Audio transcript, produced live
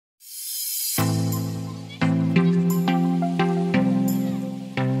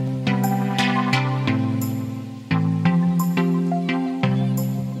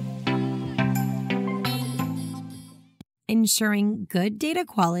Ensuring good data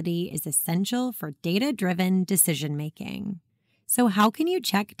quality is essential for data-driven decision-making. So how can you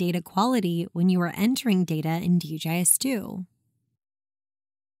check data quality when you are entering data in DHIS2?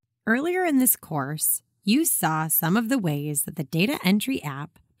 Earlier in this course, you saw some of the ways that the data entry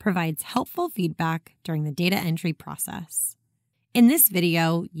app provides helpful feedback during the data entry process. In this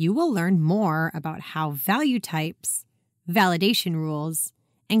video, you will learn more about how value types, validation rules,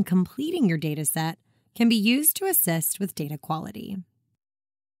 and completing your dataset can be used to assist with data quality.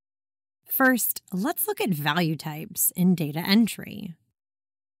 First, let's look at value types in data entry.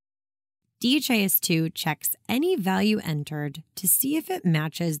 DHIS2 checks any value entered to see if it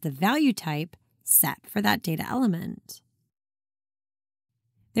matches the value type set for that data element.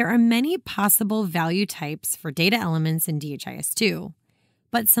 There are many possible value types for data elements in DHIS2,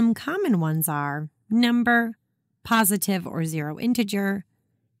 but some common ones are number, positive or zero integer,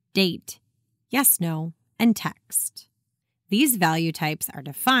 date, yes, no, and text. These value types are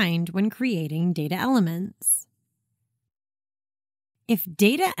defined when creating data elements. If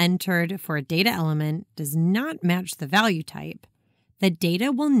data entered for a data element does not match the value type, the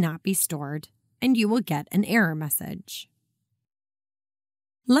data will not be stored and you will get an error message.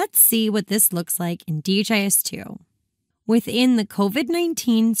 Let's see what this looks like in DHIS2. Within the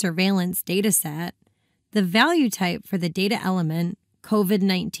COVID-19 surveillance dataset, the value type for the data element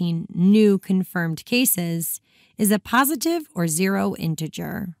COVID-19 new confirmed cases is a positive or zero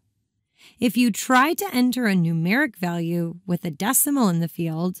integer. If you try to enter a numeric value with a decimal in the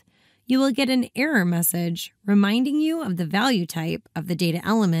field, you will get an error message reminding you of the value type of the data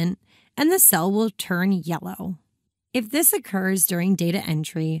element, and the cell will turn yellow. If this occurs during data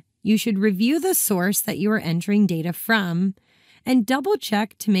entry, you should review the source that you are entering data from and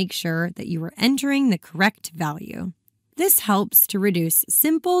double-check to make sure that you are entering the correct value. This helps to reduce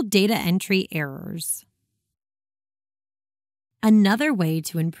simple data entry errors. Another way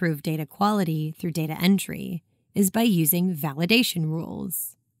to improve data quality through data entry is by using validation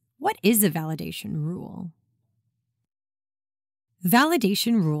rules. What is a validation rule?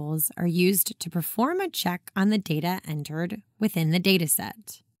 Validation rules are used to perform a check on the data entered within the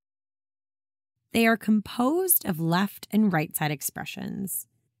dataset. They are composed of left and right side expressions,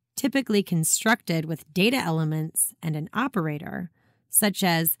 typically constructed with data elements and an operator, such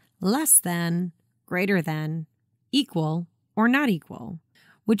as less than, greater than, equal, or not equal,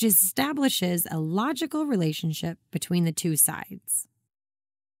 which establishes a logical relationship between the two sides.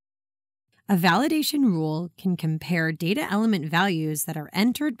 A validation rule can compare data element values that are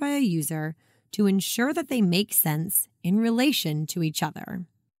entered by a user to ensure that they make sense in relation to each other.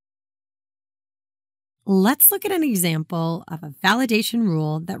 Let's look at an example of a validation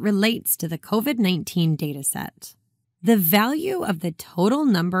rule that relates to the COVID-19 dataset. The value of the total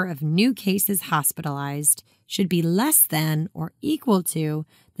number of new cases hospitalized should be less than or equal to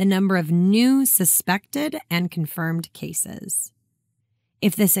the number of new suspected and confirmed cases.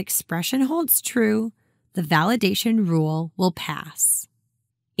 If this expression holds true, the validation rule will pass.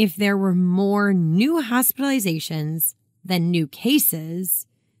 If there were more new hospitalizations than new cases,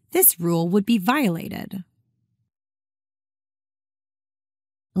 this rule would be violated.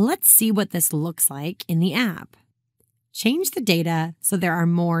 Let's see what this looks like in the app. Change the data so there are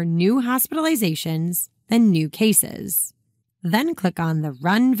more new hospitalizations than new cases. Then click on the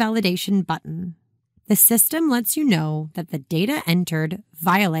Run Validation button. The system lets you know that the data entered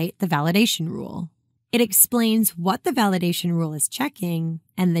violate the validation rule. It explains what the validation rule is checking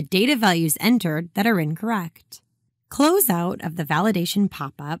and the data values entered that are incorrect. Close out of the validation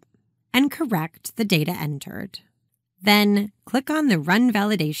pop-up and correct the data entered. Then click on the Run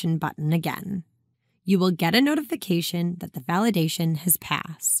Validation button again. You will get a notification that the validation has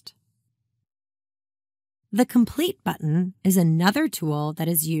passed. The Complete button is another tool that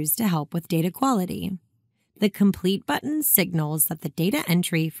is used to help with data quality. The Complete button signals that the data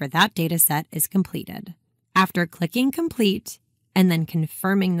entry for that dataset is completed. After clicking Complete and then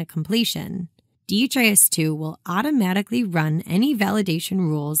confirming the completion, DHIS2 will automatically run any validation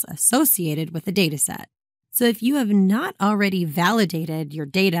rules associated with the dataset. So if you have not already validated your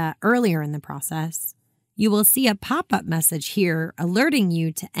data earlier in the process, you will see a pop-up message here alerting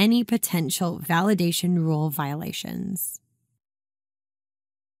you to any potential validation rule violations.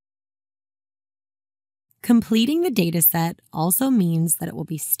 Completing the dataset also means that it will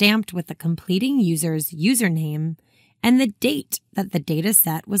be stamped with the completing user's username and the date that the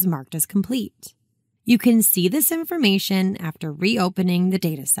dataset was marked as complete. You can see this information after reopening the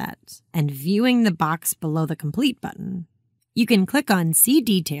dataset and viewing the box below the Complete button. You can click on See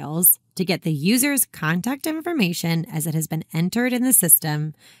Details to get the user's contact information as it has been entered in the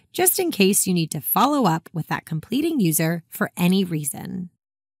system, just in case you need to follow up with that completing user for any reason.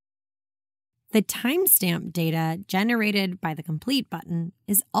 The timestamp data generated by the Complete button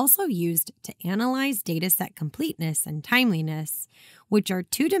is also used to analyze dataset completeness and timeliness, which are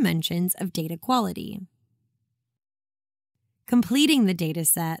two dimensions of data quality. Completing the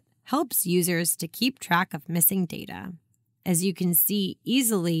dataset helps users to keep track of missing data, as you can see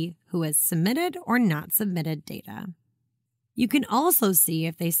easily who has submitted or not submitted data. You can also see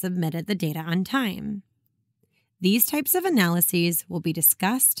if they submitted the data on time. These types of analyses will be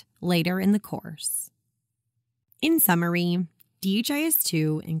discussed later in the course. In summary,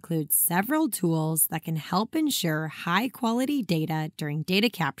 DHIS2 includes several tools that can help ensure high-quality data during data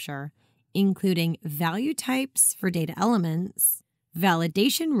capture, including value types for data elements,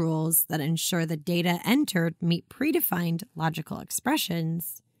 validation rules that ensure the data entered meet predefined logical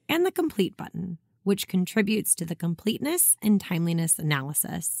expressions, and the Complete button, which contributes to the completeness and timeliness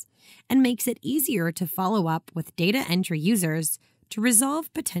analysis and makes it easier to follow up with data entry users to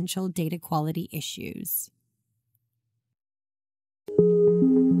resolve potential data quality issues.